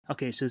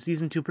Okay, so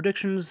Season 2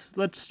 predictions,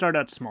 let's start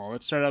out small.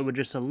 Let's start out with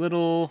just a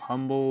little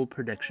humble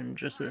prediction.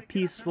 Just a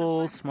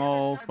peaceful,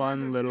 small,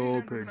 fun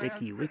little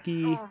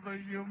predicky-wiki.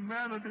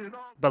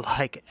 But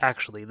like,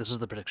 actually, this is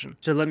the prediction.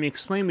 So let me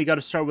explain, we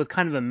gotta start with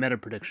kind of a meta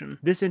prediction.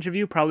 This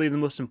interview, probably the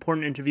most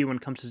important interview when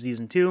it comes to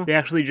Season 2. They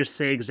actually just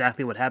say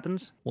exactly what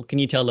happens. What can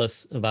you tell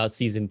us about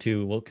Season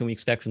 2? What can we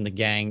expect from the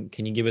gang?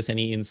 Can you give us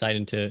any insight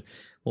into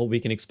what we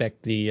can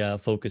expect the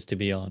focus to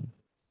be on?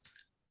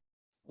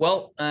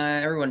 Well,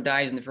 everyone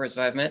dies in the first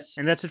 5 minutes.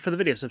 And that's it for the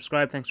video.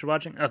 Subscribe, thanks for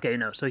watching. Okay,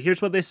 no, so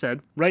here's what they said.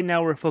 Right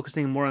now we're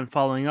focusing more on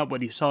following up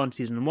what you saw in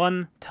Season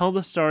 1, tell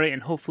the story,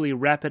 and hopefully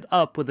wrap it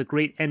up with a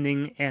great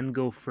ending and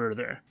go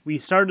further. We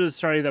started a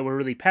story that we're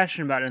really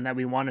passionate about and that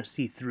we want to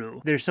see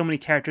through. There's so many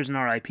characters in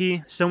our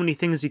IP, so many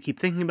things you keep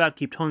thinking about,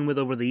 keep toying with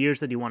over the years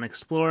that you want to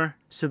explore,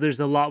 so there's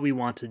a lot we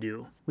want to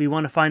do. We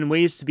want to find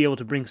ways to be able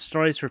to bring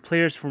stories for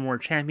players for more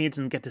champions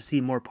and get to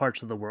see more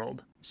parts of the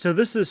world. So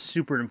this is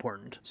super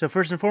important. So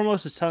first and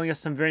foremost, it's telling us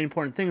some very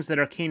important things that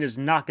Arcane is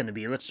not going to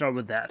be. Let's start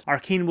with that.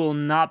 Arcane will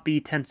not be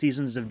 10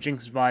 seasons of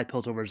Jinx, Vi,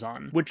 Piltover,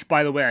 Zaun. Which,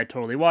 by the way, I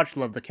totally watched,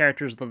 love the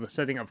characters, love the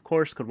setting, of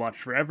course, could watch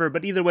forever,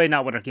 but either way,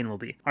 not what Arcane will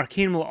be.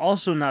 Arcane will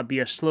also not be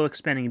a slow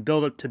expanding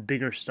build-up to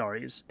bigger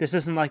stories. This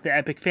isn't like the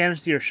epic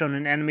fantasy or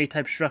shonen anime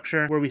type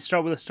structure, where we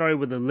start with a story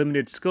with a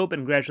limited scope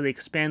and gradually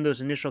expand those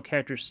initial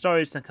characters'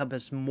 stories to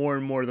encompass more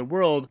and more of the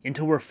world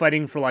until we're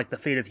fighting for like the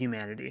fate of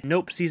humanity.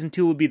 Nope, Season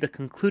 2 will be the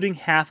concluding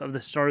half of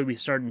the story we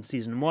started in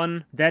Season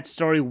 1. That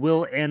story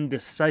will end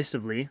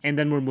decisively, and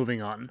then we're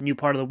moving on. New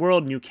part of the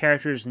world, new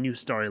characters, new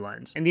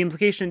storylines. And the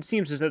implication, it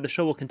seems, is that the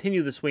show will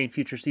continue this way in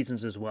future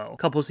seasons as well.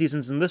 Couple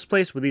seasons in this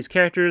place with these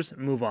characters,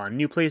 move on.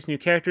 New place, new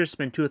characters,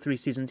 spend 2 or 3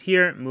 seasons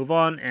here, move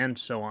on, and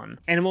so on.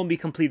 And it won't be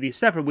completely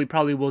separate, we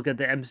probably will get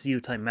the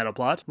MCU type meta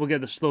plot. We'll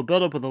get the slow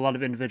build-up with a lot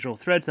of individual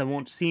threads that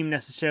won't seem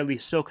necessarily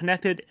so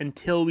connected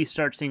until we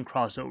start seeing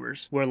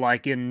crossovers. Where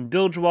like in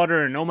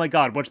Bilgewater and oh my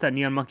god, what's that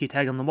neon monkey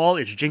tag on the wall?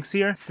 It's Jinx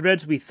here.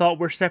 Threads we thought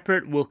were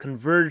separate will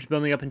converge,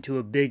 building up into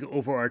a big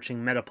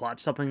overarching meta plot.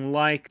 Something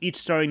like each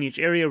story in each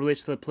area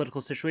relates to the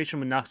political situation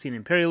with Noxian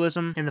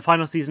imperialism, and the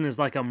final season is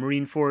like a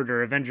Marineford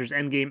or Avengers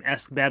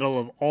Endgame-esque battle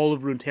of all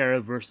of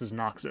Runeterra versus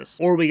Noxus.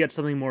 Or we get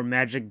something more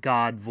magic,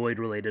 god, void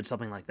related,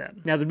 something like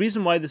that. Now the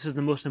reason why this is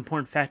the most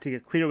important fact to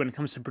get clear when it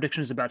comes to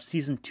predictions about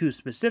Season 2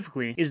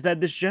 specifically is that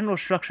this general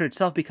structure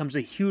itself becomes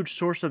a huge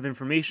source of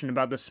information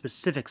about the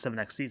specifics of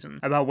next season,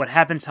 about what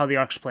happens, how the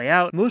arcs play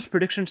out. Most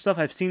prediction stuff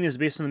I've seen is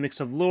based on a mix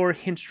of lore,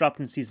 hints dropped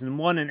in Season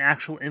 1, and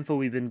actual info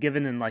we've been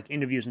given in like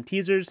interviews and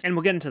teasers, and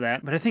we'll get into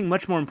that. But I think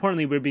much more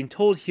importantly, we're being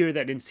told here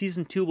that in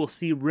Season 2 we'll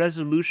see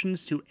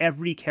resolutions to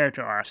every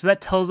character arc. So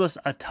that tells us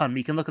a ton.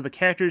 We can look at the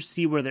characters,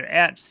 see where they're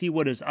at, see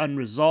what is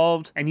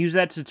unresolved, and use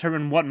that to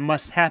determine what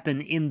must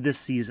happen in this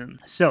season.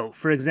 So,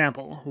 for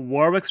example,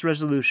 Warwick's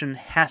resolution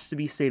has to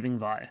be saving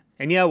Vi.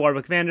 And yeah,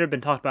 Warwick Vander, been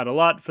talked about a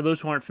lot. For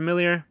those who aren't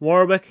familiar,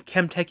 Warwick,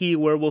 chemtechy,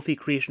 werewolfy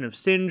creation of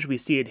Singe. We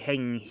see it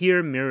hanging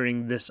here,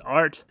 mirroring this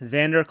art.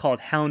 Vander, called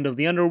Hound of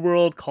the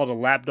Underworld, called a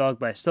lapdog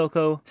by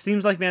Silco.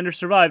 Seems like Vander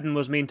survived and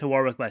was made into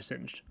Warwick by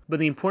Singe. But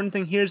the important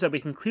thing here is that we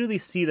can clearly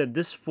see that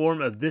this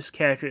form of this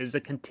character is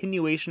a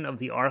continuation of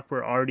the arc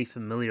we're already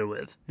familiar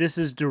with. This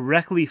is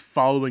directly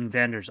following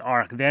Vander's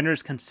arc. Vander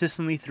is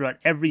consistently, throughout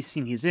every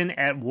scene he's in,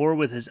 at war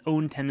with his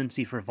own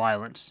tendency for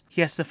violence.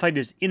 He has to fight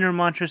his inner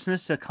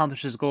monstrousness to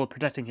accomplish his goal of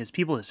protecting his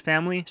people, his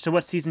family. So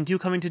what's Season 2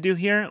 coming to do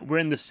here? We're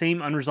in the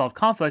same unresolved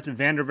conflict,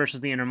 Vander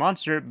versus the inner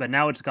monster, but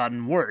now it's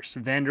gotten worse.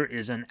 Vander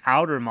is an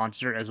outer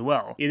monster as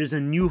well. It is a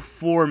new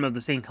form of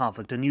the same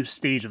conflict, a new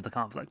stage of the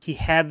conflict. He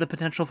had the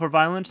potential for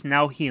violence,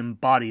 now he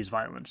embodies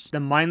violence. The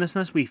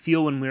mindlessness we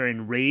feel when we're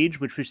in rage,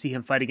 which we see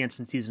him fight against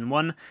in Season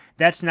 1,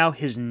 that's now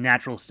his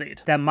natural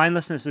state. That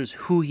mindlessness is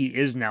who he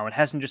is now. It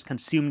hasn't just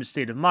consumed his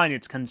state of mind,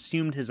 it's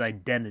consumed his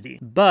identity.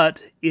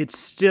 But it's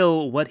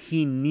still what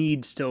he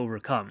needs to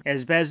overcome.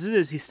 As bad as it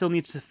is, he still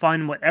needs to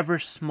find whatever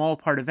small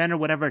part of Vander,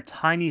 whatever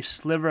tiny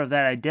sliver of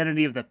that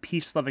identity of the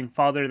peace-loving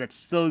father that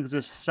still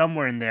exists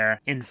somewhere in there,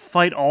 and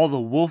fight all the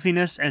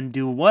wolfiness and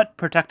do what?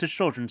 Protect his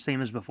children,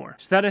 same as before.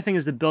 So that, I think,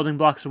 is the building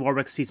blocks of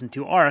Warwick's Season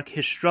 2 arc.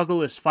 His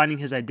struggle is finding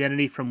his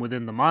identity from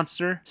within the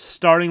monster.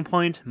 Starting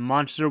point,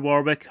 monster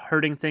Warwick,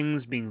 hurting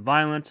things, being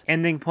violent.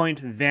 Ending point,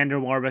 Vander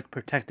Warwick,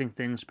 protecting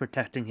things,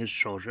 protecting his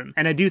children.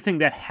 And I do think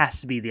that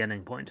has to be the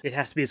ending point. It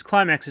has to be his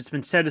climax. It's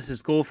been said as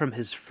his goal from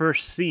his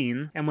first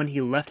scene, and when he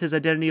left his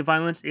identity of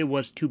violence, it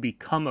was to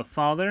become a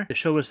father. The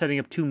show was setting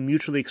up two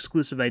mutually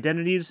exclusive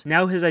identities.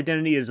 Now his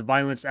identity is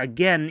violence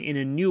again in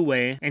a new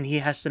way, and he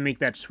has to make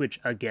that switch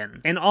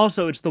again. And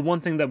also, it's the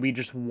one thing that we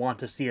just want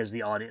to see as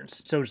the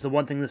audience. So it's the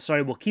one thing the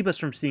story will keep us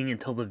from seeing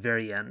until the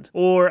very end.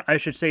 Or, I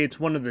should say, it's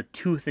one of the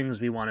two things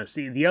we want to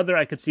see. The other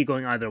I could see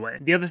going either way.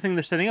 The other thing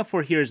they're setting up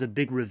for here is a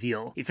big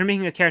reveal. If you're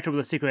making a character with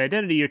a secret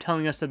identity, you're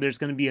telling us that there's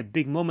going to be a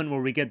big moment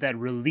where we get that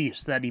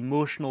release, that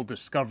emotional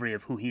discovery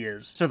of who he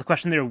is. So the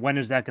question there, when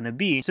is that going to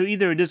be. So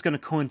either it is going to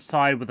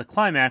coincide with the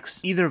climax,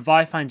 either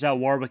Vi finds out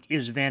Warwick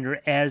is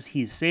Vander as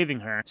he's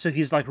saving her, so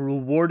he's like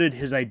rewarded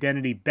his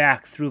identity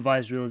back through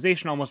Vi's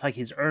realization, almost like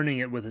he's earning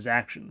it with his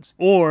actions.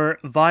 Or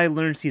Vi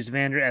learns he's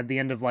Vander at the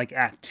end of like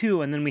Act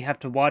 2, and then we have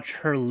to watch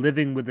her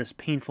living with this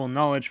painful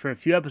knowledge for a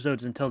few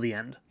episodes until the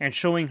end, and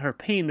showing her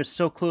pain that's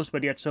so close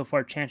but yet so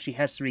far chance she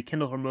has to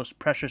rekindle her most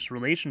precious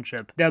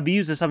relationship that will be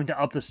used as something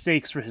to up the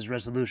stakes for his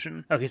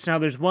resolution. Okay, so now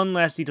there's one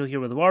last detail here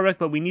with Warwick,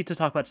 but we need to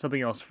talk about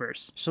something else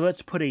first. So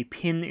let's put a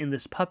pin in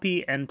this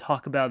puppy and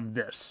talk about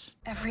this.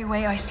 Every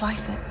way I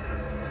slice it.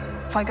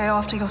 If I go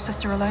after your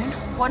sister alone,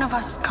 one of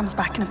us comes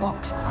back in a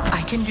box.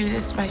 I can do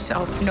this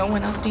myself. No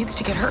one else needs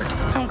to get hurt.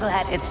 I'm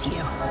glad it's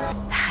you.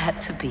 Had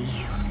to be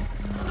you.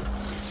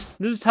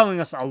 This is telling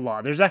us a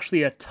lot. There's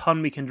actually a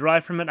ton we can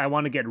derive from it. I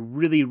want to get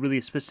really,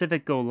 really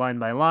specific, go line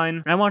by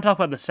line. And I want to talk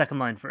about the second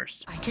line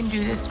first. I can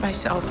do this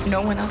myself.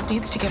 No one else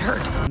needs to get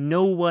hurt.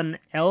 No one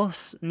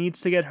else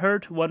needs to get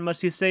hurt? What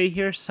must you say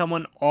here?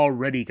 Someone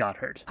already got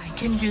hurt. I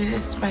can do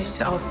this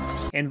myself.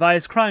 And Vi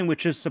is crying,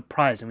 which is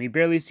surprising. We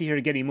barely see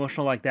her get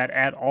emotional like that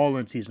at all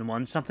in Season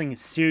 1. Something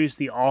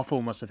seriously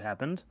awful must have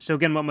happened. So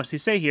again, what must you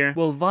say here?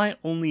 Well, Vi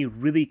only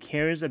really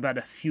cares about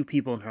a few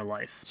people in her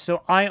life.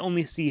 So I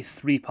only see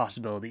 3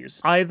 possibilities.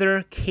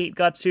 Either Cait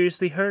got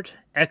seriously hurt,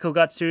 Echo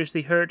got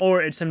seriously hurt,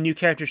 or it's some new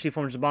character she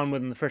forms a bond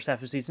with in the first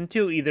half of Season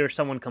 2, either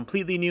someone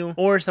completely new,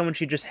 or someone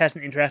she just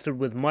hasn't interacted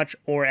with much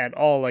or at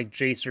all, like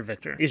Jayce or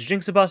Viktor. Is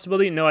Jinx a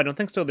possibility? No, I don't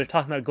think so. They're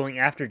talking about going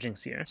after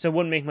Jinx here, so it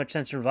wouldn't make much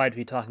sense for Vi to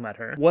be talking about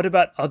her. What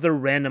about other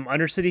random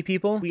Undercity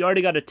people? We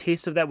already got a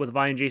taste of that with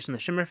Vi and Jayce in the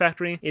Shimmer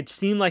Factory. It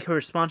seemed like her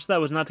response to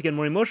that was not to get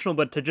more emotional,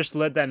 but to just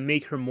let that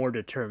make her more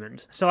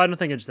determined. So I don't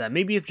think it's that.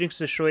 Maybe if Jinx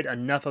destroyed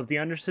enough of the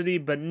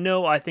Undercity, but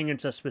no, I think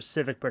it's a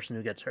specific person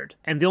who gets hurt.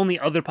 And the only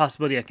other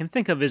possibility I can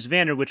think of is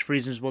Vander, which for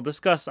reasons we'll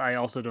discuss, I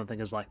also don't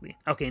think is likely.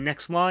 Okay,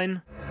 next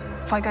line.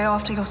 If I go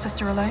after your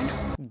sister alone?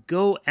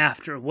 Go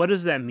after. What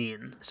does that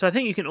mean? So I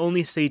think you can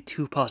only say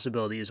 2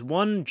 possibilities.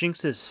 1,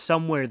 Jinx is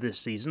somewhere this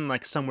season,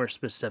 like somewhere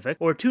specific.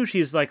 Or 2,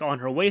 she's like on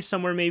her way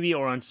somewhere maybe,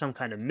 or on some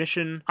kind of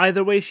mission.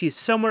 Either way, she's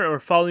somewhere, or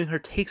following her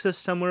takes us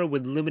somewhere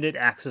with limited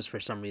access for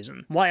some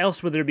reason. Why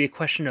else would there be a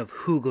question of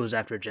who goes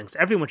after Jinx?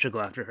 Everyone should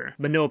go after her.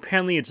 But no,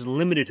 apparently it's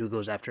limited who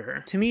goes after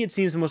her. To me, it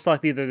seems most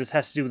likely that this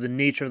has to do with the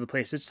nature of the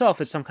place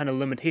itself. It's some kind of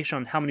limitation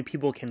on how many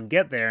people can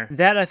get there.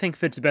 That I think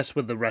fits best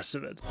with the rest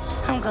of it.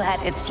 I'm glad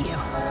it's you.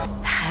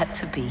 Had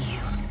to be you.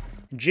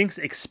 Jinx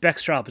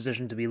expects her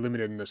opposition to be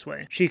limited in this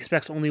way. She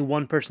expects only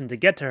one person to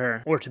get to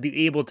her, or to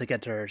be able to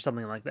get to her,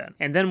 something like that.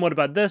 And then what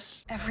about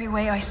this? Every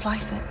way I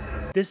slice it.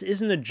 This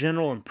isn't a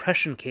general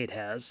impression Cait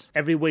has.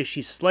 Every way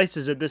she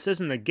slices it, this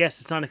isn't a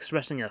guess, it's not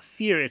expressing a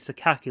fear, it's a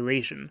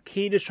calculation.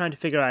 Cait is trying to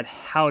figure out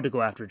how to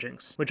go after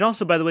Jinx. Which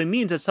also, by the way,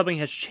 means that something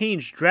has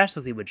changed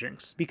drastically with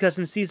Jinx. Because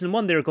in Season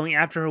 1, they were going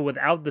after her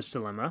without this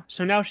dilemma,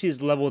 so now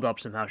she's leveled up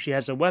somehow. She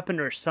has a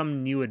weapon or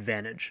some new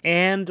advantage.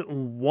 And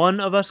one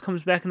of us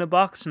comes back in a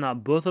box,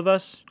 not both of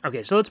us.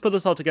 Okay, so let's put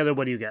this all together.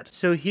 What do you get?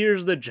 So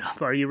here's the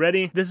jump. Are you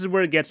ready? This is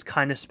where it gets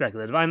kind of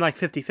speculative. I'm like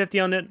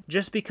 50-50 on it,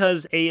 just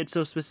because A, it's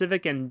so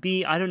specific, and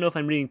B, I don't know if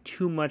I'm reading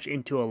too much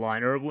into a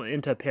line, or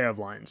into a pair of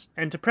lines.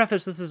 And to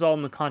preface, this is all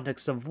in the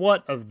context of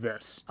what? Of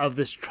this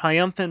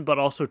triumphant but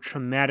also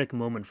traumatic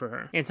moment for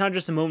her. And it's not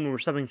just a moment where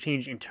something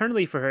changed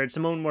internally for her, it's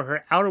a moment where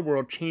her outer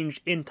world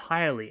changed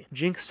entirely.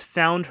 Jinx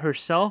found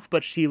herself,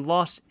 but she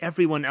lost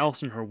everyone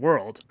else in her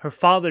world. Her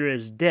father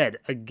is dead,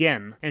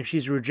 again, and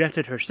she's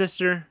rejected her sister.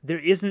 There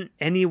isn't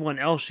anyone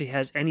else she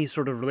has any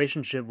sort of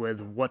relationship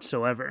with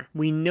whatsoever.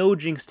 We know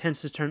Jinx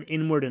tends to turn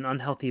inward in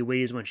unhealthy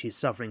ways when she's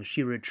suffering.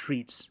 She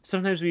retreats.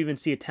 Sometimes we even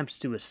see attempts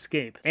to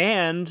escape.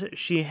 And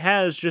she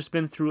has just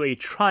been through a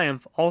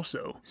triumph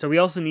also. So we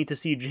also need to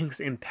see Jinx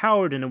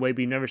empowered in a way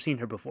we've never seen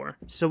her before.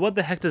 So what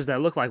the heck does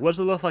that look like? What does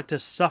it look like to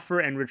suffer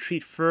and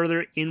retreat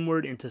further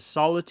inward into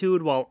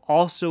solitude while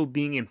also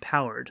being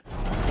empowered?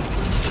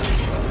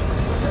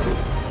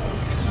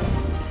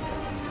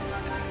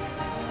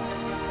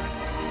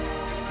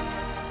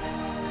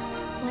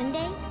 One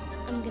day,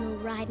 I'm gonna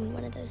ride in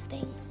one of those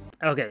things.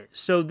 Okay,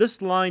 so this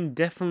line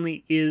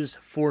definitely is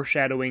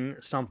foreshadowing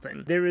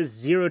something. There is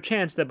zero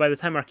chance that by the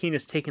time Arcane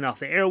is taken off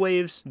the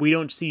airwaves, we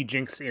don't see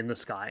Jinx in the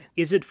sky.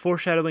 Is it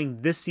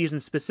foreshadowing this season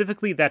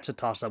specifically? That's a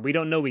toss-up. We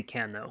don't know, we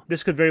can't know.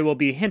 This could very well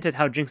be a hint at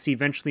how Jinx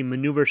eventually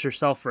maneuvers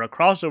herself for a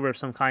crossover of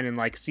some kind in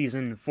like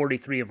season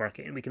 43 of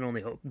Arcane. We can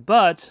only hope.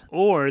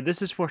 Or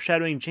this is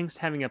foreshadowing Jinx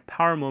having a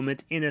power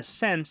moment in a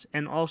sense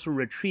and also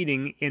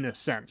retreating in a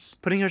sense.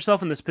 Putting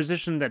herself in this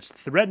position that's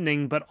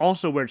threatening but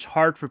also where it's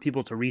hard for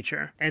people to reach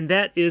her. And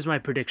that is my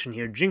prediction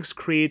here. Jinx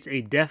creates a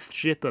death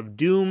ship of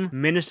doom,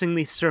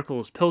 menacingly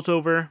circles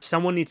Piltover.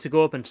 Someone needs to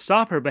go up and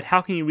stop her, but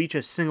how can you reach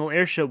a single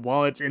airship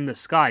while it's in the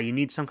sky? You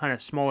need some kind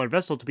of smaller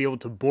vessel to be able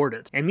to board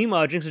it. And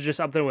meanwhile, Jinx is just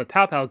up there with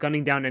Pow Pow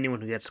gunning down anyone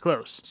who gets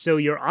close. So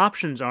your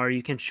options are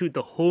you can shoot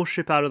the whole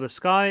ship out of the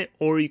sky,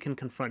 or you can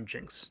confront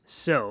Jinx.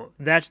 So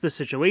that's the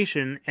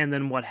situation, and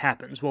then what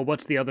happens? Well,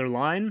 what's the other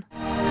line?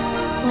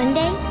 One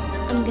day,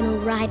 I'm gonna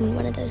ride in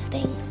one of those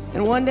things.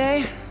 And one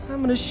day, I'm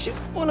gonna shoot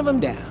one of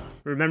them down.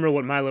 Remember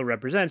what Milo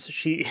represents,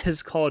 she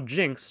is called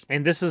Jinx,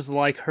 and this is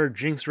like her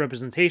Jinx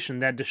representation,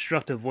 that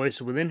destructive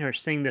voice within her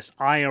saying this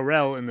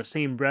IRL in the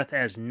same breath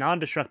as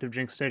non-destructive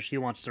Jinx says she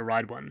wants to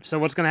ride one. So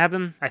what's gonna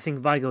happen? I think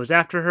Vi goes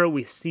after her,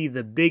 we see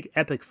the big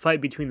epic fight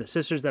between the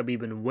sisters that we've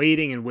been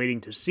waiting and waiting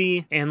to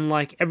see, and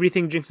like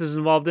everything Jinx is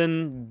involved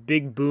in,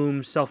 big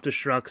boom,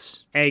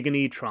 self-destructs,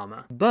 agony,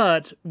 trauma.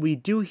 But we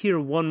do hear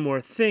one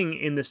more thing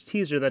in this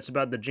teaser that's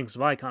about the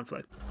Jinx-Vi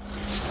conflict.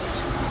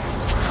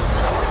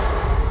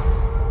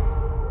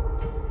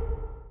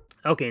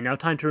 Okay, now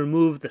time to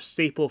remove the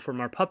staple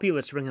from our puppy.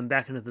 Let's bring him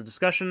back into the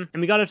discussion.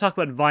 And we gotta talk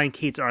about Vi and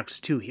Cait's arcs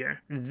too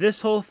here. This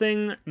whole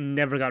thing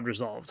never got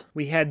resolved.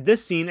 We had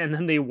this scene and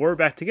then they were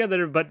back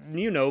together, but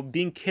you know,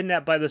 being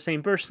kidnapped by the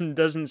same person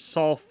doesn't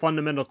solve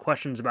fundamental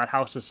questions about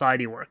how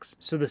society works.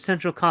 So the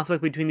central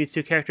conflict between these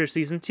two characters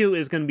season 2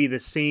 is gonna be the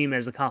same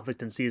as the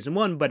conflict in season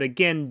 1, but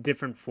again,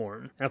 different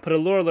form. And I'll put a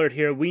lore alert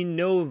here, we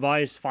know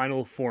Vi's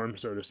final form,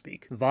 so to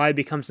speak. Vi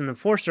becomes an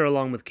enforcer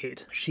along with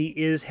Cait. She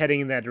is heading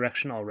in that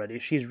direction already.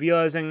 She's realizing,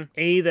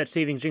 A, that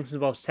saving Jinx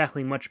involves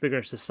tackling much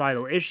bigger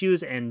societal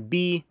issues, and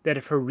B, that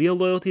if her real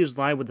loyalties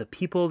lie with the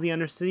people of the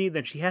Undercity,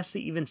 then she has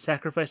to even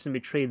sacrifice and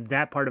betray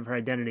that part of her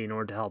identity in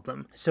order to help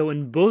them. So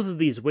in both of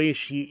these ways,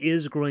 she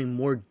is growing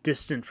more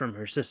distant from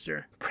her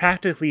sister.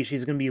 Practically,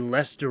 she's going to be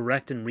less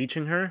direct in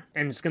reaching her,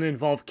 and it's going to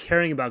involve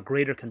caring about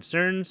greater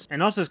concerns,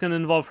 and also it's going to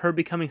involve her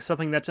becoming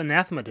something that's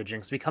anathema to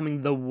Jinx,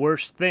 becoming the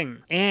worst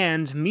thing.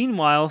 And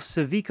meanwhile,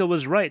 Savika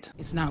was right.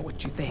 It's not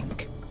what you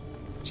think.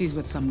 She's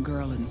with some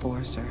girl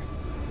enforcer.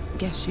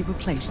 Guess she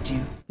replaced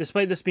you.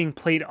 Despite this being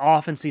played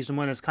off in season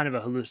 1 as kind of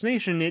a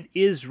hallucination, it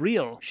is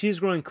real. She's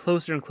growing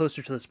closer and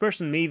closer to this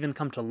person, may even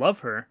come to love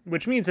her,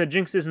 which means that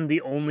Jinx isn't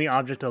the only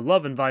object of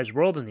love in Vi's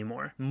world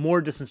anymore,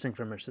 more distancing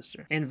from her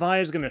sister. And Vi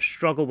is going to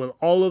struggle with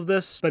all of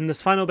this, but in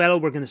this final battle,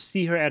 we're going to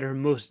see her at her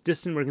most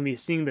distant. We're going to be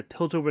seeing the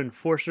Piltover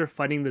enforcer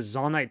fighting the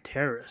Zaunite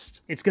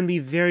terrorist. It's going to be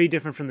very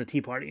different from the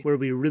Tea Party, where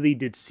we really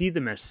did see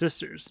them as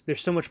sisters.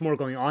 There's so much more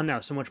going on now,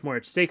 so much more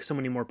at stake, so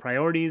many more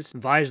priorities.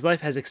 Vi's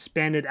life has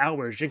expanded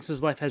outwards.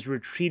 Jinx's life has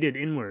retreated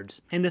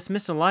inwards. And this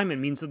misalignment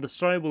means that the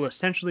story will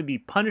essentially be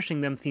punishing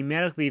them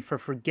thematically for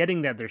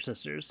forgetting that they're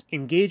sisters,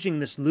 engaging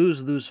this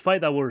lose-lose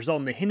fight that will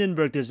result in the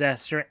Hindenburg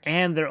disaster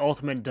and their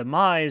ultimate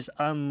demise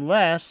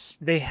unless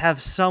they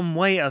have some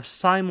way of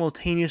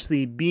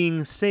simultaneously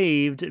being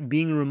saved,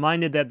 being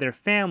reminded that they're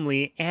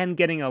family, and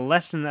getting a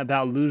lesson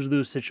about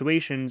lose-lose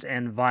situations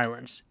and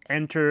violence.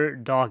 Enter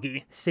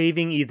Doggy.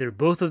 Saving either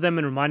both of them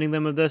and reminding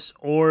them of this,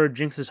 or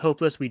Jinx is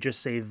hopeless, we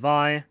just save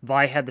Vi.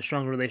 Vi had the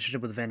stronger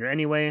relationship with Vander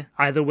anyway.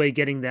 Either way,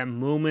 getting that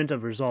moment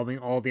of resolving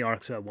all the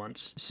arcs at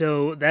once.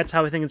 So that's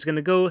how I think it's going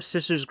to go.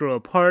 Sisters grow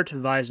apart,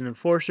 Vi's an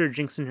enforcer,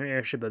 Jinx in her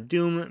airship of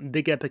doom,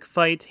 big epic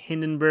fight,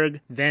 Hindenburg,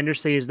 Vander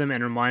saves them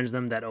and reminds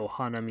them that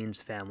Ohana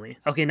means family.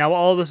 Okay, now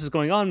while all this is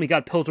going on, we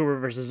got Piltover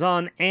versus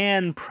Zaun,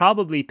 and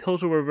probably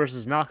Piltover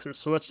versus Noxus,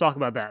 so let's talk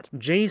about that.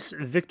 Jayce,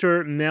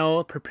 Viktor,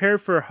 Mel, prepare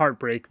for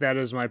heartbreak. That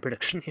is my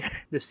prediction here.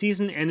 The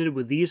season ended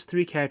with these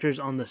three characters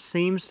on the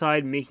same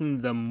side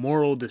making the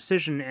moral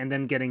decision and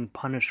then getting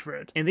punished for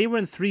it. And they were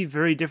in three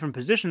very different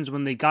positions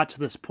when they got to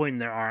this point in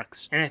their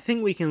arcs. And I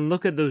think we can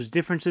look at those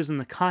differences in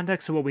the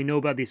context of what we know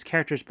about these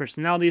characters'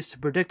 personalities to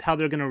predict how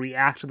they're going to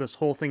react to this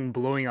whole thing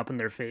blowing up in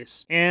their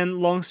face. And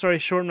long story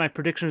short, my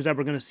prediction is that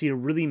we're going to see a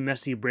really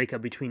messy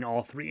breakup between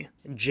all three.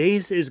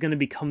 Jayce is going to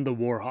become the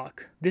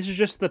Warhawk. This is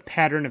just the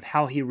pattern of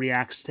how he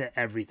reacts to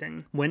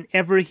everything.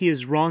 Whenever he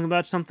is wrong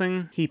about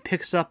something, he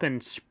picks up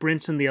and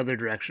sprints in the other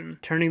direction.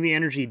 Turning the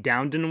energy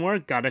down didn't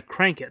work, gotta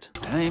crank it.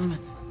 Time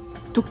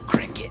to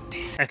crank it.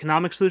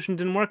 Economic solution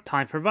didn't work,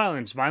 time for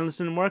violence. Violence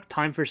didn't work,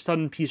 time for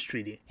sudden peace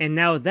treaty. And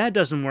now that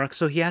doesn't work,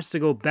 so he has to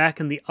go back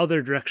in the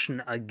other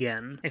direction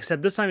again.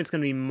 Except this time it's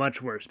going to be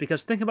much worse,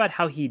 because think about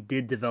how he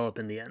did develop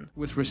in the end.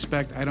 With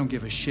respect, I don't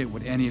give a shit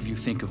what any of you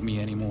think of me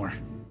anymore.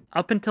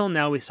 Up until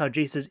now, we saw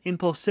Jayce's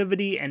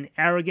impulsivity and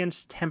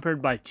arrogance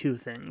tempered by two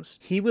things.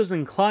 He was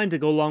inclined to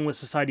go along with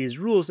society's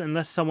rules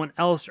unless someone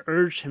else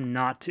urged him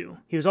not to.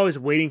 He was always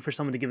waiting for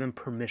someone to give him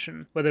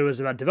permission, whether it was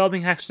about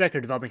developing Hextech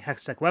or developing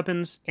Hextech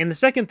weapons. And the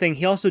second thing,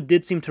 he also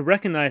did seem to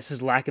recognize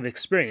his lack of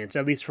experience,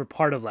 at least for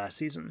part of last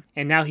season.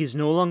 And now he's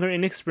no longer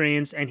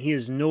inexperienced, and he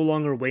is no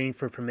longer waiting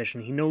for permission.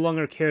 He no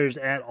longer cares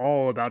at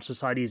all about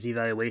society's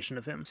evaluation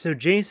of him. So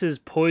Jayce is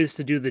poised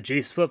to do the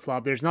Jayce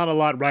flip-flop. There's not a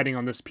lot riding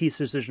on this peace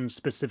decision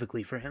specifically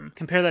for him.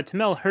 Compare that to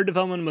Mel. Her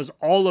development was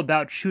all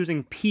about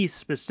choosing peace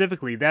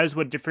specifically. That is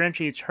what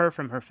differentiates her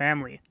from her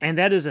family. And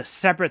that is a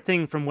separate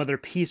thing from whether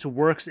peace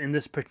works in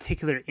this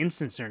particular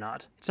instance or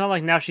not. It's not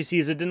like now she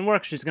sees it didn't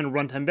work, she's going to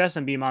run time best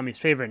and be mommy's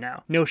favorite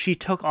now. No, she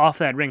took off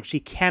that ring. She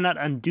cannot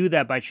undo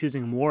that by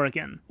choosing war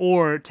again.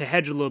 Or, to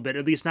hedge a little bit,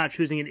 at least not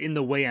choosing it in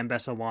the way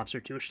Ambessa wants her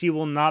to. She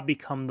will not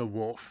become the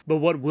wolf. But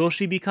what will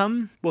she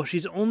become? Well,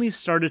 she's only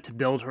started to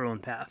build her own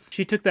path.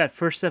 She took that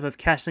first step of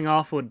casting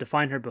off what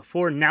defined her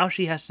before. Now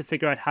she has has to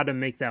figure out how to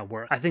make that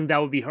work. I think that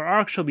would be her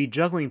arc. She'll be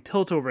juggling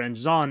Piltover and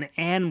Zaun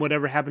and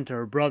whatever happened to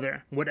her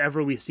brother,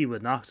 whatever we see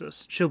with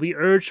Noxus. She'll be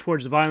urged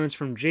towards violence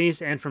from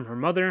Jayce and from her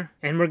mother,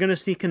 and we're gonna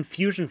see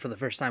confusion for the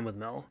first time with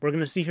Mel. We're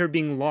gonna see her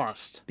being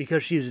lost,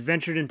 because she's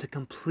ventured into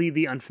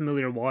completely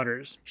unfamiliar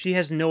waters. She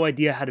has no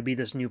idea how to be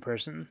this new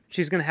person.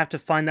 She's gonna have to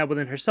find that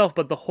within herself,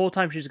 but the whole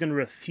time she's gonna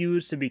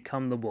refuse to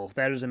become the wolf.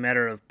 That is a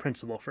matter of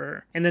principle for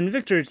her. And then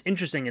Viktor, it's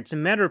interesting, it's a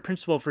matter of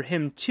principle for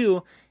him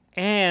too,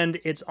 and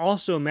it's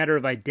also a matter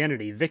of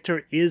identity.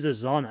 Viktor is a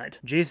Zaunite.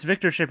 Jayce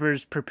Viktor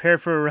shippers prepare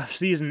for a rough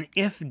season.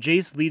 If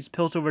Jayce leads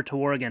Piltover to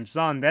war against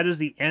Zaun, that is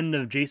the end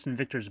of Jayce and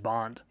Viktor's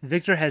bond.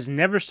 Viktor has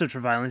never stood for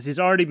violence. He's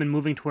already been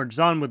moving towards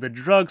Zaun with the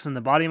drugs and the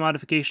body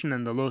modification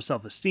and the low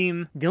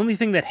self-esteem. The only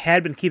thing that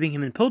had been keeping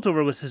him in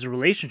Piltover was his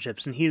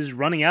relationships, and he's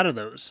running out of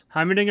those.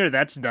 Heimerdinger,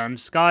 that's done.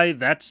 Skye,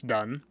 that's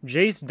done.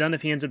 Jayce, done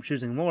if he ends up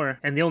choosing more.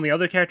 And the only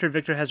other character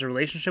Viktor has a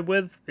relationship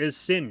with is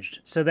Singed.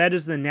 So that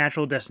is the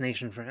natural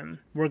destination for him.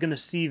 We're going to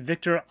see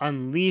Viktor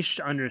unleashed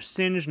under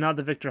Singed, not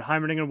the Viktor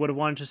Heimerdinger would have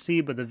wanted to see,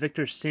 but the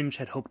Viktor Singed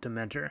had hoped to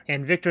mentor.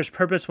 And Viktor's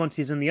purpose once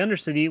he's in the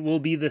Undercity will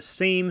be the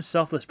same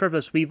selfless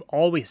purpose we've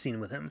always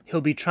seen with him.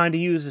 He'll be trying to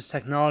use his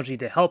technology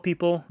to help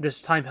people,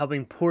 this time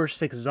helping poor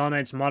sick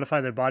Zaunites modify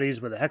their bodies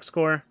with a hex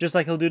core, just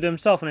like he'll do to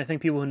himself, and I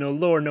think people who know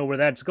lore know where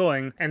that's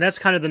going. And that's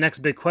kind of the next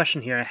big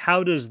question here.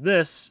 How does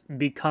this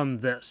become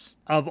this?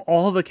 Of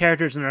all the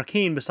characters in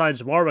Arcane,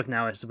 besides Warwick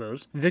now, I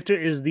suppose, Viktor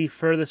is the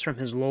furthest from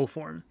his LoL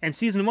form. And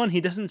Season 1, he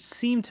doesn't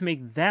seem to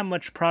make that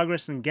much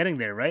progress in getting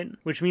there, right?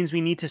 Which means we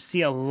need to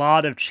see a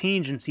lot of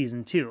change in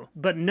Season 2.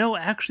 But no,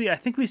 actually, I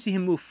think we see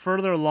him move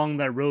further along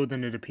that road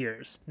than it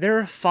appears. There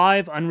are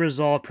 5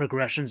 unresolved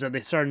progressions that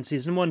they start in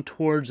Season 1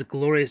 towards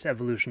glorious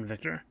evolution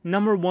Viktor.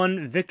 Number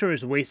 1, Viktor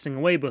is wasting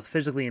away both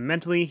physically and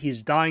mentally.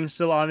 He's dying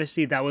still,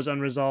 obviously, that was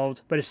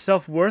unresolved. But his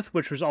self-worth,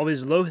 which was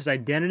always low, his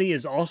identity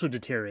is also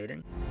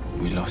deteriorating.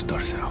 We lost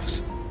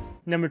ourselves.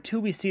 Number 2,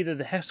 we see that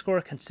the hex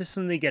core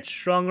consistently gets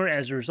stronger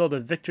as a result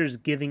of Viktor's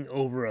giving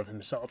over of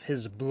himself,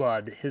 his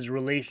blood, his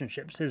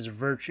relationships, his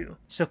virtue.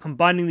 So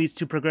combining these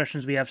 2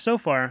 progressions we have so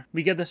far,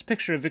 we get this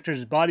picture of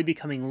Viktor's body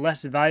becoming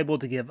less valuable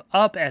to give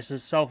up as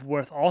his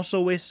self-worth also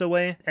wastes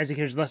away, as he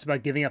cares less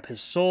about giving up his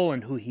soul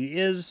and who he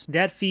is.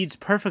 That feeds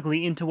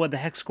perfectly into what the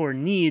hex core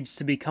needs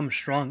to become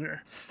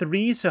stronger.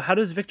 3, so how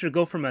does Viktor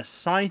go from a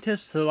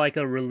scientist to like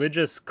a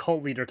religious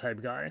cult leader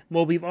type guy?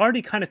 Well, we've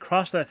already kind of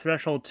crossed that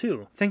threshold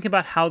too. Think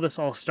about how this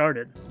all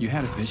started. You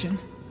had a vision?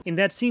 In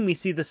that scene, we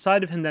see the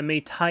side of him that may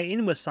tie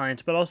in with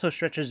science, but also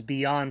stretches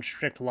beyond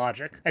strict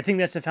logic. I think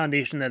that's a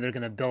foundation that they're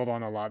going to build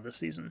on a lot this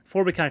season.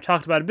 4, we kind of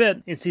talked about a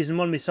bit. In Season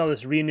 1, we saw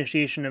this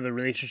reinitiation of a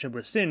relationship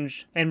with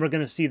Singed, and we're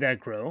going to see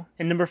that grow.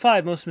 And number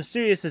 5, most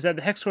mysterious, is that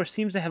the hex core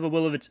seems to have a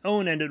will of its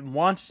own, and it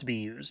wants to be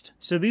used.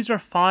 So these are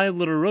 5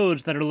 little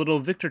roads that our little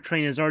Viktor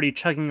train is already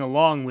chugging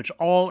along, which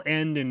all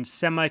end in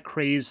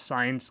semi-crazed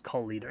science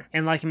cult leader.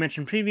 And like I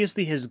mentioned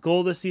previously, his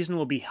goal this season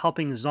will be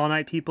helping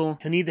Zaunite people.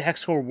 He'll need the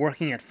hex core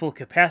working at full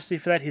capacity.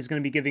 For that, he's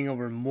going to be giving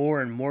over more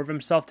and more of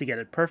himself to get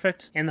it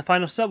perfect. And the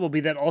final step will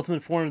be that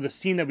ultimate form of the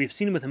scene that we've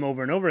seen with him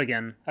over and over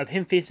again, of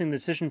him facing the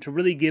decision to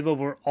really give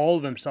over all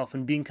of himself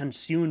and being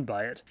consumed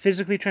by it.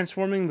 Physically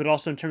transforming, but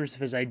also in terms of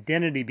his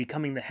identity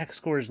becoming the hex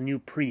core's new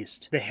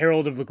priest, the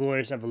herald of the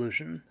glorious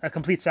evolution. A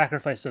complete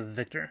sacrifice of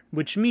Viktor.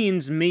 Which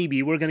means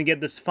maybe we're going to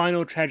get this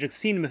final tragic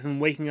scene of him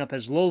waking up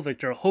as LoL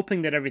Viktor,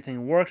 hoping that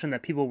everything worked and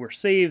that people were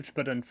saved,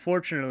 but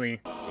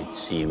unfortunately... It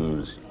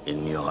seems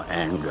in your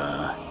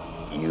anger,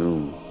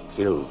 you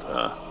killed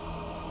her.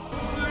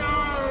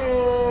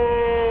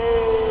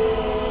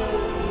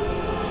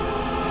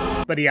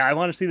 But yeah, I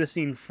want to see the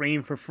scene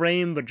frame for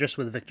frame, but just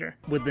with Viktor.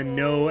 With the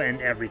no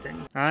and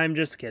everything. I'm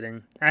just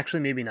kidding.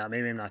 Actually, maybe not.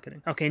 Maybe I'm not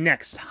kidding. Okay,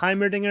 next.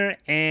 Heimerdinger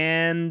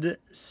and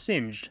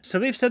Singed. So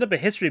they've set up a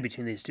history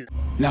between these two.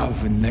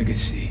 Love and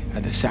legacy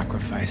are the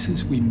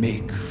sacrifices we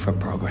make for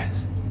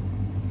progress.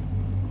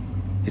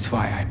 It's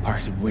why I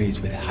parted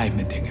ways with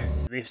Heimerdinger.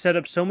 They've set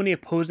up so many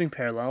opposing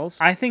parallels.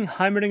 I think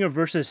Heimerdinger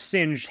versus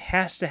Singed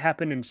has to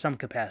happen in some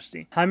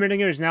capacity.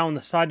 Heimerdinger is now on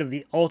the side of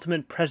the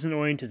ultimate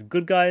present-oriented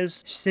good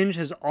guys. Singed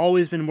has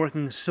always been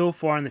working so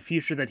far in the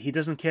future that he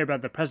doesn't care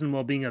about the present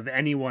well-being of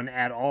anyone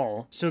at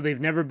all, so they've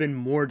never been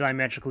more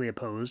diametrically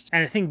opposed.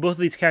 And I think both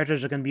of these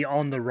characters are going to be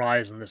on the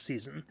rise in this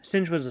season.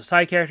 Singed was a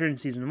side character in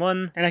Season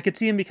 1, and I could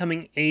see him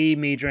becoming a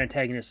major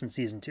antagonist in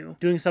Season 2.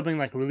 Doing something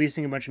like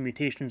releasing a bunch of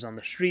mutations on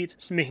the street,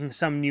 making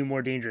some new,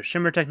 more dangerous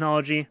shimmer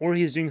technology, or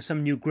he's doing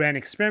some new grand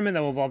experiment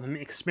that will involve him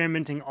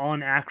experimenting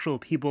on actual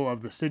people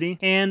of the city.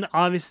 And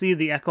obviously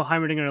the Echo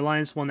Heimerdinger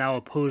alliance will now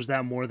oppose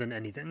that more than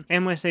anything.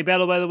 And when I say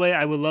battle, by the way,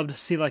 I would love to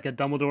see like a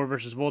Dumbledore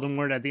versus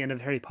Voldemort at the end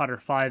of Harry Potter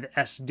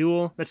 5's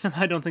duel, but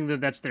somehow I don't think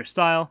that that's their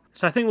style.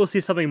 So I think we'll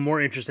see something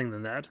more interesting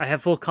than that. I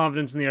have full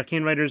confidence in the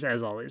Arcane writers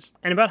as always.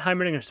 And about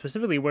Heimerdinger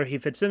specifically, where he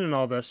fits in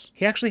all this,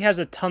 he actually has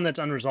a ton that's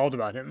unresolved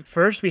about him.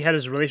 First, we had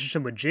his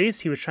relationship with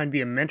Jayce. He was trying to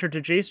be a mentor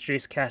to Jayce.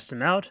 Jayce cast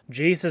him out.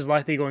 Jayce is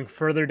likely going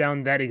further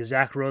down that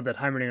exact road that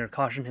that Heimerdinger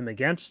cautioned him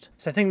against.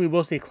 So I think we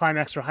will see a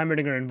climax for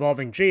Heimerdinger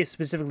involving Jayce,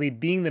 specifically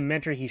being the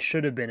mentor he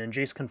should have been and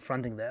Jayce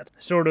confronting that.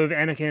 Sort of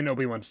Anakin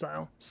Obi-Wan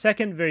style.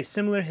 Second, very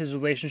similar, his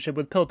relationship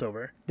with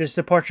Piltover. This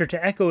departure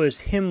to Echo is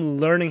him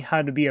learning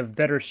how to be of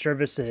better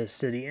service to his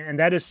city, and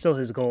that is still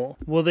his goal.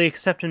 Will they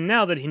accept him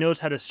now that he knows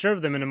how to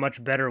serve them in a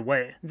much better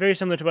way? Very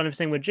similar to what I'm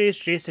saying with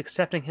Jayce. Jayce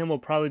accepting him will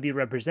probably be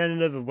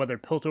representative of whether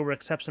Piltover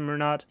accepts him or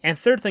not. And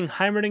third thing,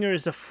 Heimerdinger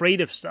is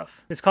afraid of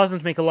stuff. This caused him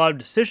to make a lot of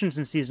decisions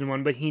in Season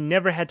 1, but he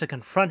never had to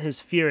confront his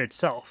fear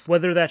itself.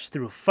 Whether that's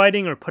through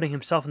fighting or putting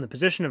himself in the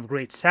position of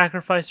great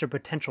sacrifice or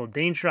potential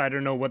danger, I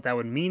don't know what that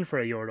would mean for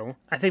a Yordle.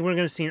 I think we're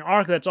going to see an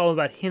arc that's all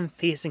about him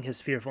facing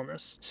his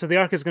fearfulness. So the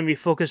arc is going to be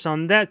focused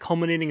on that,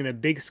 culminating in a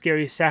big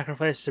scary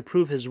sacrifice to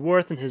prove his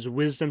worth and his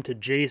wisdom to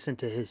Jayce and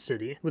to his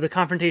city, with a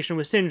confrontation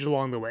with Singe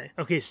along the way.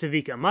 Okay,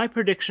 Sevika. My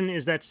prediction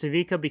is that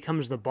Sevika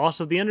becomes the boss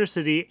of the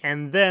Undercity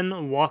and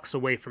then walks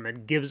away from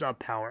it, gives up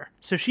power.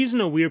 So she's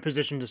in a weird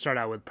position to start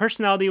out with.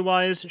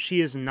 Personality-wise,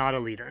 she is not a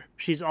leader.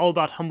 She's all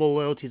about humble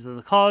loyalty to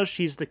the cause.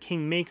 She's the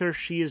kingmaker.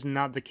 She is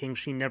not the king.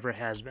 She never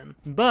has been.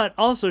 But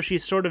also,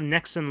 she's sort of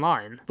next in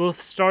line,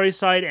 both story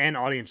side and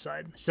audience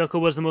side. Silco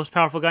was the most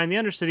powerful guy in the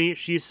Undercity.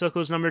 She's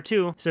Silco's number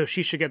 2, so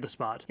she should get the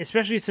spot.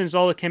 Especially since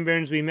all the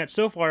Kimbarons we met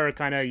so far are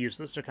kind of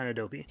useless, or kind of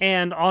dopey.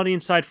 And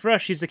audience side for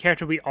us, she's the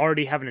character we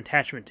already have an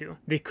attachment to.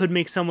 They could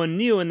make someone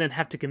new and then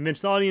have to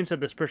convince the audience that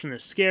this person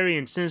is scary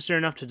and sinister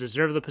enough to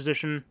deserve the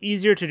position.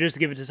 Easier to just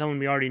give it to someone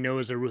we already know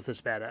is a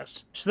ruthless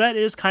badass. So that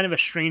is kind of a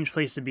strange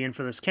place to be in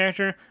for this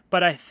character,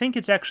 but I think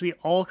it's actually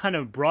all kind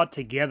of brought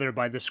together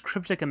by this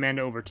cryptic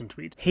Amanda Overton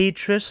tweet. Hey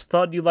Triss,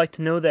 thought you'd like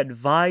to know that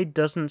Vi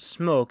doesn't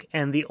smoke,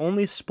 and the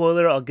only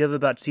spoiler I'll give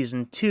about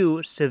Season 2,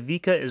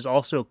 Sevika is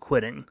also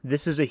quitting.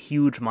 This is a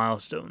huge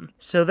milestone.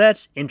 So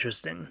that's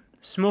interesting.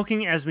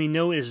 Smoking, as we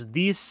know, is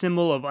the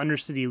symbol of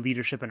Undercity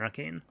leadership in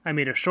Arcane. I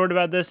made a short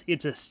about this.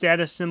 It's a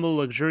status symbol,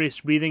 luxurious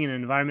breathing in an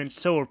environment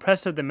so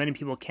oppressive that many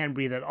people can't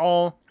breathe at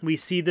all. We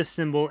see this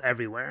symbol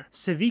everywhere.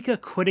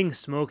 Sevika quitting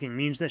smoking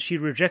means that she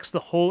rejects the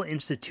whole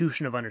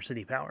institution of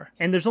Undercity power.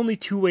 And there's only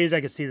 2 ways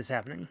I could see this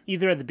happening.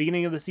 Either at the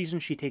beginning of the season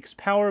she takes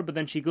power, but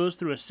then she goes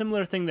through a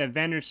similar thing that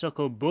Vander and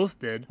Silco both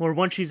did, or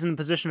once she's in the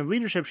position of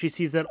leadership, she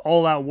sees that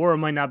all-out war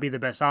might not be the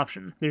best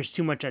option. There's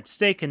too much at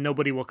stake and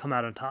nobody will come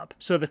out on top.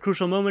 So at the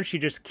crucial moment, she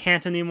just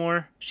can't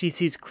anymore. She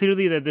sees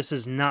clearly that this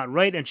is not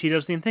right, and she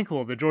does the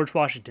unthinkable, the George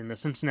Washington, the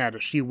Cincinnati.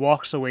 She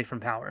walks away from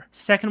power.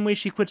 Second way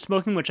she quits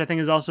smoking, which I think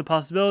is also a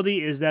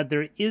possibility, is that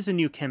there is a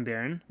new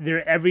Kimbaron.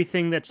 They're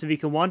everything that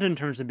Sevika wanted in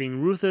terms of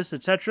being ruthless,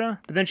 etc.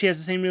 But then she has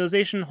the same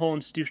realization, whole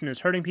institution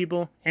is hurting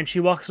people, and she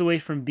walks away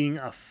from being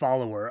a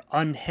follower,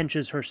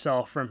 unhenches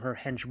herself from her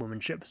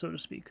henchwomanship, so to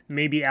speak.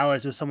 Maybe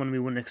allies with someone we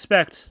wouldn't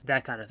expect,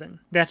 that kind of thing.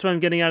 That's what I'm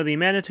getting out of the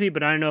Amanda tweet,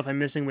 but I don't know if I'm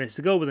missing ways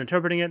to go with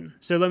interpreting it,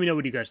 so let me know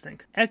what you guys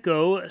think.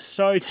 Echo,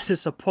 sorry to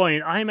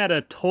disappoint, I'm at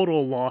a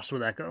total loss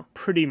with Echo.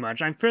 Pretty much.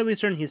 I'm fairly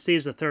certain he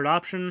stays the third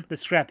option, the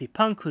scrappy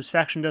punk whose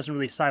faction doesn't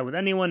really side with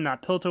anyone,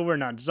 not Piltover,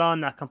 not Zaun,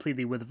 not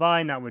completely with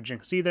Vi, not with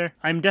Jinx either.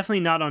 I'm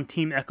definitely not on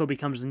team Echo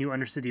becomes the new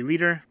Undercity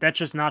leader. That's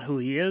just not who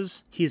he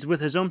is. He's with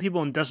his own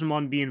people and doesn't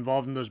want to be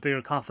involved in those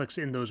bigger conflicts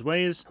in those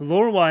ways.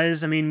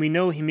 Lore-wise, I mean, we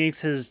know he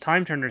makes his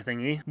time turner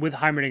thingy, with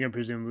Heimerdinger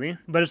presumably,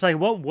 but it's like,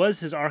 what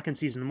was his arc in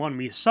Season 1?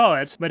 We saw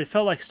it, but it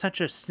felt like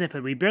such a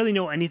snippet. We barely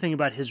know anything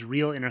about his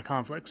real inner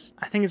conflicts.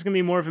 I think it's going to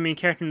be more of a main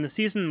character in the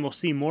season, and we'll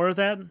see more of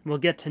that. We'll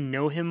get to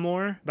know him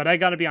more, but I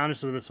gotta be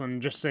honest with this one,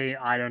 just say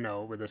I don't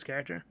know with this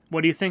character.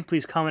 What do you think?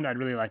 Please comment, I'd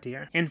really like to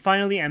hear. And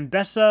finally,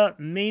 Ambessa,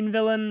 main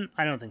villain?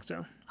 I don't think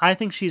so. I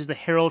think she's the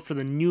herald for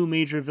the new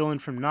major villain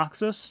from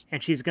Noxus,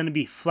 and she's going to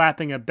be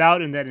flapping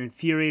about in that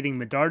infuriating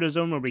Medarda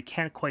zone where we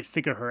can't quite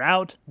figure her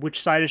out. Which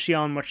side is she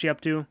on, what's she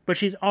up to? But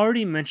she's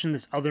already mentioned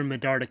this other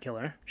Medarda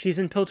killer. She's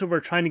in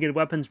Piltover trying to get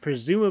weapons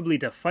presumably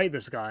to fight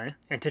this guy,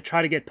 and to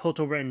try to get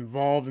Piltover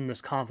involved in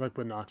this conflict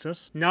with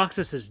Noxus.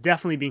 Noxus is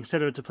definitely being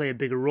set up to play a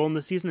bigger role in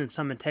the season in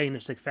some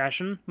antagonistic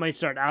fashion. Might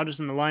start out as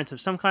an alliance of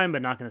some kind,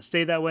 but not going to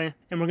stay that way.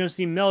 And we're going to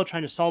see Mel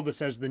trying to solve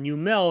this as the new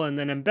Mel, and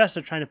then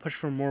Ambessa trying to push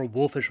for more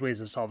wolfish ways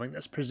of solving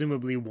this,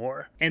 presumably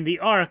war. And the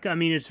arc, I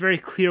mean, it's very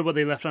clear what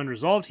they left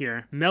unresolved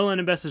here. Mel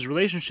and Ambessa's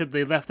relationship,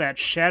 they left that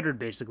shattered,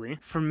 basically.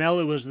 For Mel,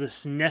 it was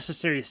this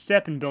necessary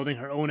step in building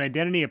her own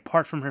identity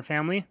apart from her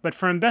family, but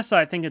for Ambessa,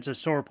 I think it's a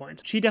sore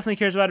point. She definitely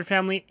cares about her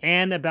family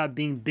and about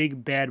being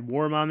big bad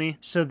war mommy,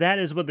 so that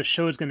is what the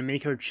show is going to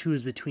make her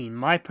choose between.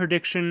 My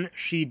prediction,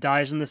 she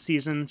dies in the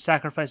season,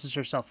 sacrifices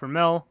herself for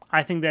Mel.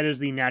 I think that is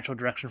the natural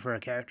direction for a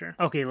character.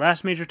 Okay,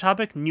 last major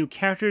topic, new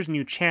characters,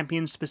 new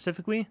champions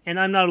specifically, and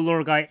I'm not a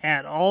lore guy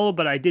at all,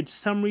 but I did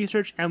some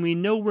research, and we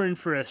know we're in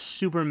for a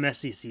super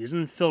messy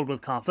season, filled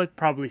with conflict,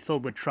 probably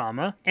filled with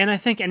trauma, and I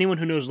think anyone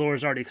who knows lore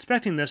is already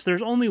expecting this.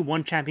 There's only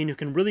one champion who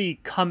can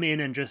really come in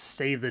and just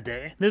save the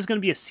day. There's going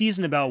to be a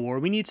season about war.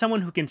 We need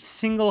someone who can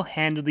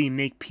single-handedly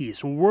make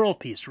peace,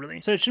 world peace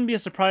really. So it shouldn't be a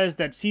surprise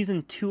that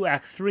Season 2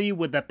 Act 3,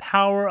 with the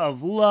power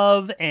of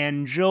love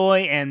and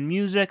joy and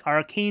music,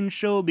 Arcane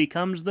show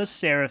becomes the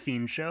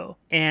Seraphine show.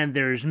 And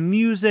there's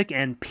music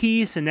and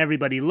peace, and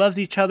everybody loves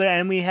each other,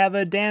 and we have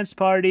a dance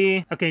party.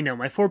 say, okay, no,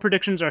 my 4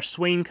 predictions are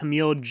Swain,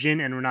 Camille, Jin,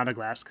 and Renata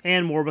Glask.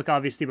 And Warwick,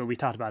 obviously, but we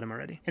talked about him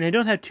already. And I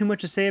don't have too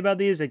much to say about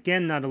these.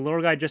 Again, not a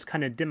lore guy, just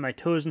kind of dip my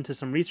toes into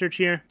some research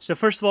here. So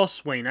first of all,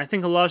 Swain. I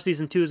think a lot of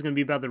Season 2 is going to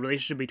be about the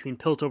relationship between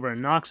Piltover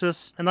and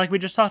Noxus. And like we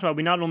just talked about,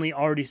 we not only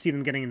already see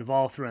them getting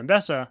involved through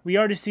Ambessa, we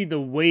already see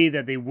the way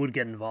that they would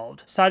get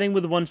involved, siding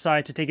with one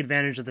side to take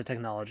advantage of the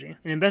technology.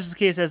 In Ambessa's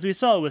case, as we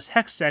saw, it was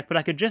Hextech, but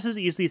I could just as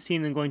easily see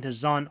them going to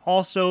Zaun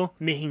also,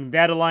 making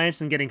that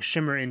alliance and getting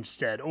Shimmer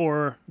instead,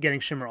 or getting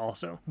Shimmer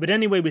also. But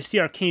anyway, we see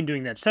Arcane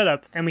doing that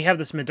setup, and we have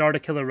this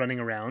Medarda killer running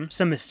around,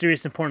 some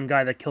mysterious important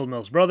guy that killed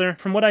Mel's brother.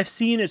 From what I've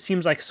seen, it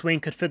seems like Swain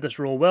could fit this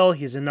role well.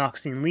 He's a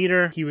Noxian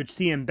leader. He would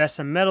see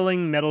Ambessa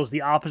meddling, meddles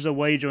the opposite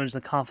way, joins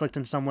the conflict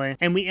in some way,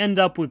 and we end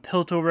up with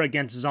Piltover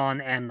against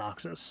Zaun and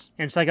Noxus.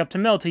 And it's like up to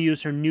Mel to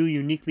use her new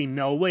uniquely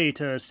Mel way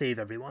to save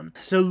everyone.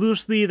 So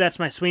loosely, that's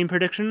my Swain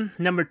prediction.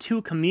 Number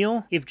 2,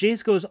 Camille. If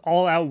Jayce goes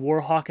all out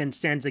Warhawk and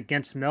stands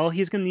against Mel,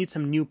 he's going to need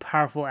some new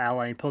powerful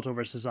ally in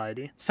Piltover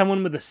society.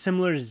 Someone with a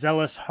similar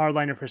zealous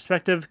hardliner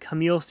perspective.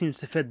 Camille seems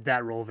to fit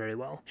that role very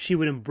well. She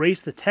would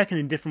embrace the tech in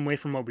a different way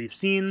from what we've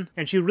seen,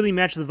 and she would really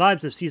match the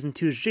vibes of Season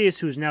 2's Jayce,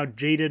 who's now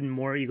jaded and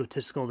more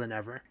egotistical than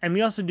ever. And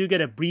we also do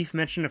get a brief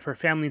mention of her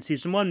family in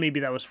Season 1, maybe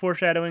that was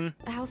foreshadowing.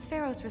 House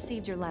Pharaohs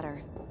received your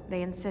letter.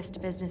 They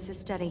insist business is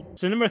steady.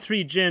 So number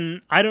 3,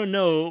 Jin. I don't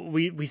know,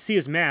 we see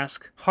his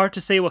mask. Hard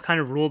to say what kind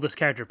of role this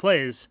character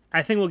plays.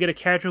 I think we'll get a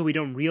character who we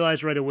don't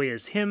realize right away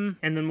is him,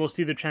 and then we'll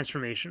see the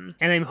transformation.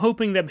 And I'm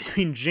hoping that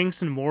between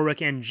Jinx and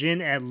Warwick and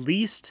Jin, at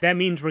least, that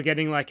means we're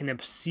getting like an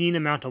obscene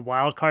amount of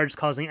wildcards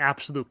causing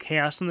absolute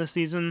chaos in this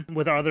season,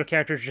 with our other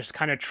characters just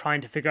kind of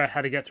trying to figure out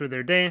how to get through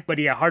their day. But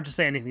yeah, hard to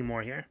say anything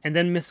more here. And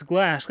then Miss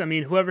Glask, I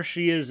mean, whoever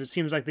she is, it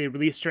seems like they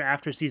released her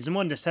after Season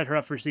 1 to set her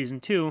up for Season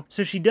 2,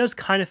 so she does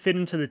kind of fit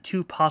into the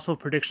 2 possible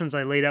predictions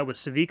I laid out with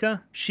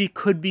Savika. She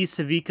could be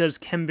Savika's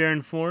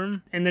Chimbaran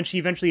form, and then she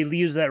eventually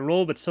leaves that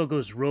role but still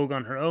goes rogue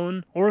on her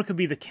own, or it could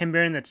be the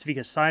Chimbaran that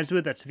Savika sides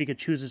with, that Savika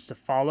chooses to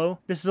follow.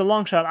 This is a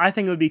long shot. I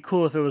think it would be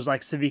cool if it was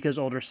like Savika's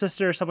older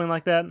sister or something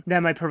like that.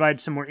 That might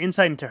provide some more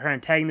insight into her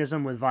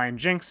antagonism with Vi and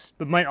Jinx,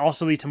 but might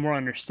also lead to more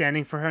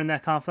understanding for her in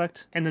that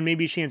conflict, and then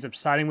maybe she ends up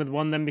siding with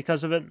one of them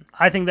because of it.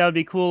 I think that would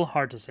be cool.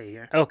 Hard to say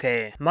here.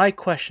 Okay, my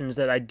questions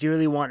that I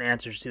dearly want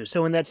answers to.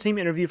 So in that same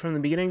interview from the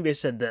beginning, they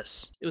said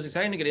this. It was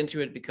exciting to get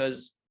into it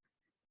because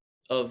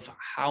of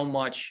how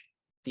much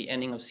the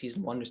ending of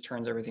Season 1 just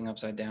turns everything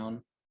upside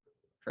down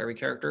for every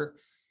character.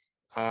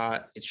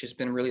 It's just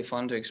been really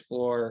fun to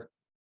explore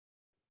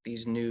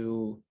these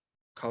new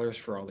colors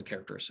for all the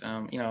characters.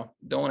 You know,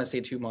 don't want to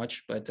say too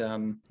much, but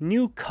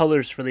new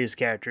colors for these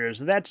characters,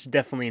 that's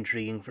definitely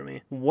intriguing for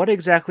me. What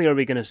exactly are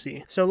we going to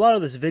see? So a lot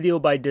of this video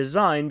by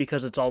design,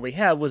 because it's all we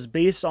have, was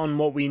based on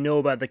what we know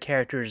about the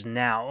characters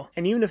now.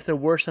 And even if there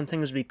were some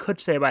things we could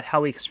say about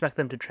how we expect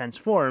them to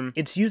transform,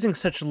 it's using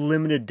such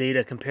limited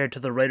data compared to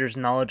the writer's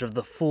knowledge of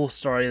the full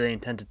story they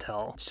intend to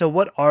tell. So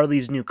what are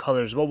these new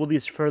colors? What will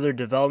these further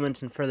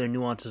developments and further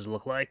nuances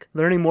look like?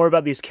 Learning more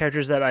about these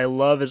characters that I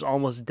love is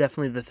almost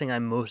definitely the thing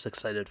I'm most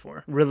excited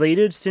for.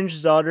 Related,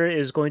 Singe's daughter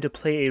is going to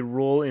play a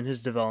role in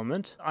his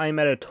development. I am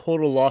at a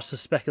total loss to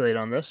speculate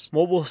on this.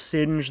 What will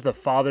Singe the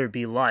father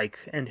be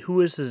like, and who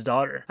is his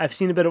daughter? I've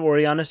seen a bit of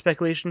Oriana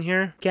speculation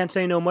here. Can't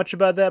say no much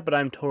about that, but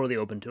I'm totally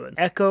open to it.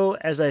 Echo,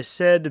 as I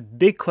said,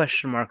 big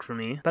question mark for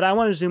me, but I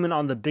want to zoom in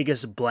on the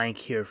biggest blank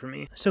here for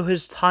me. So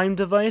his time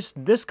device,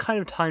 this kind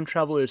of time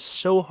travel is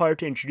so hard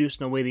to introduce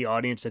in a way the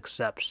audience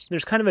accepts.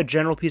 There's kind of a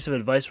general piece of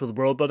advice with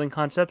world building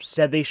concepts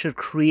that they should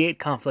create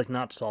conflict,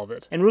 not solve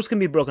it. And rules can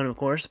be broken, of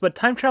course, but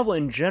time travel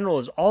in general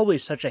is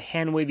always such a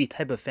hand-wavy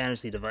type of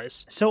fantasy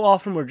device. So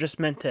often we're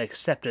just meant to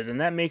accept it, and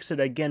that makes it,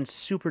 again,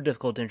 super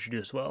difficult to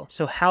introduce well.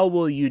 So how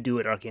will you do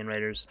it, Arcane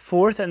writers?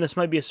 Fourth, and this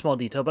might be a small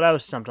detail, but I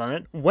was stumped on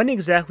it, when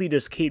exactly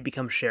does Cait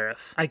become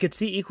sheriff? I could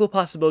see equal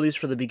possibilities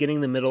for the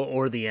beginning, the middle,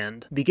 or the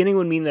end. Beginning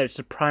would mean that it's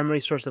a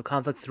primary source of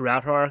conflict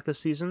throughout her arc this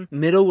season.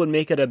 Middle would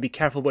make it a be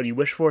careful what you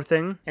wish for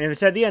thing, and if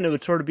it's at the end, it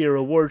would sort of be a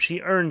reward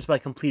she earns by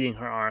completing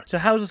her arc. So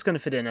how is this going to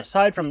fit in?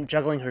 Aside from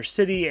juggling her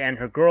city and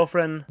her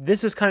girlfriend,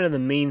 this is kind of the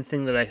main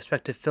thing that I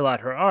expect to fill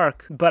out her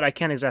arc, but I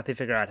can't exactly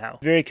figure out how.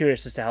 Very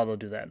curious as to how they'll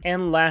do that.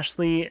 And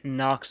lastly,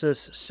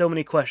 Noxus. So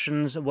many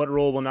questions. What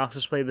role will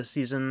Noxus play this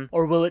season?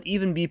 Or will it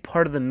even be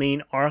part of the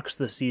main arcs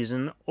this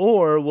season?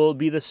 Or will it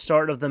be the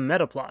start of the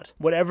meta plot?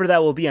 Whatever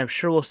that will be, I'm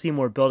sure we'll see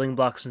more building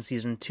blocks in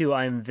Season 2.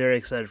 I'm very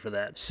excited for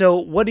that. So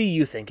what do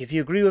you think? If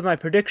you agree with my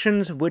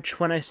predictions, which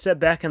when I step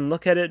back and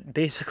look at it,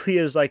 basically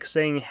is like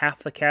saying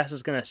half the cast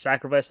is going to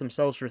sacrifice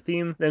themselves for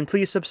theme, then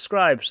please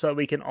subscribe so that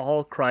we can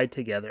all cry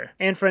together.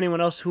 And for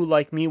anyone else who,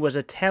 like me, was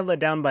a tad let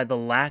down by the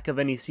lack of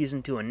any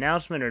Season 2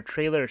 announcement or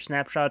trailer or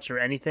snapshots or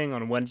anything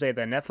on Wednesday,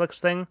 the Netflix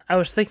thing, I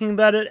was thinking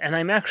about it, and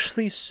I'm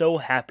actually so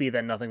happy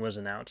that nothing was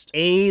announced.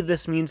 A,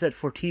 this means that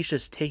Fortiche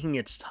is taking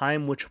its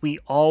time, which we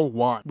all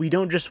want. We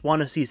don't just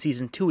want to see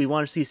Season 2, we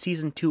want to see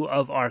Season 2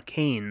 of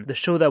Arcane, the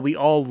show that we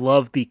all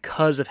love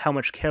because of how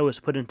much care was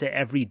put into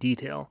every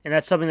detail. And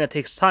that's something that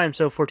takes time,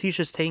 so Fortiche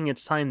is taking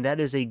its time, that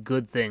is a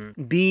good thing.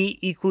 B,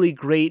 equally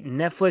great,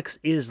 Netflix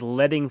is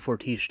letting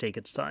Fortiche take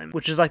its its time,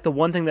 which is like the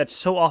one thing that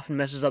so often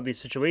messes up these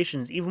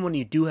situations, even when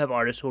you do have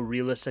artists who are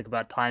realistic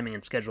about timing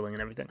and scheduling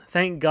and everything.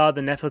 Thank God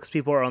the Netflix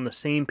people are on the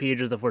same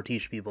page as the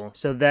Fortiche people,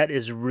 so that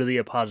is really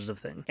a positive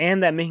thing.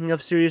 And that making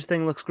of series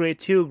thing looks great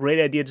too. Great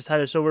idea to tie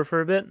this over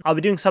for a bit. I'll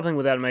be doing something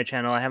with that on my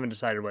channel. I haven't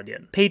decided what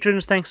yet.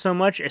 Patrons, thanks so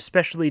much,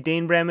 especially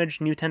Dane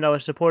Bramage, new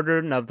 $10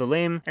 supporter, Nov the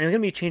Lame. And I'm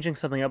going to be changing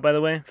something up, by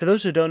the way. For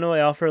those who don't know,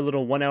 I offer a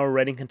little 1-hour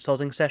writing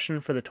consulting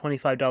session for the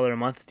 $25 a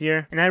month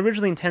tier. And I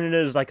originally intended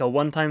it as like a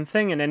one-time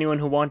thing, and anyone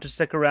who wanted to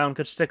stick around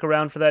could stick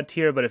around for that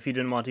tier, but if you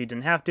didn't want to, you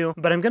didn't have to.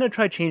 But I'm going to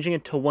try changing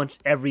it to once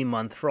every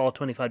month for all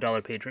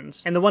 $25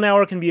 patrons. And the 1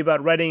 hour can be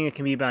about writing, it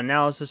can be about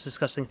analysis,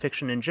 discussing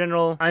fiction in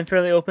general. I'm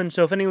fairly open,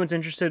 so if anyone's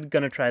interested,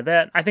 gonna try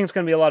that. I think it's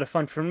gonna be a lot of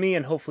fun for me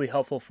and hopefully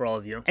helpful for all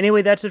of you.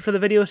 Anyway, that's it for the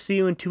video. See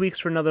you in 2 weeks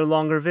for another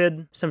longer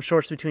vid, some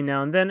shorts between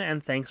now and then,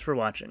 and thanks for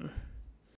watching.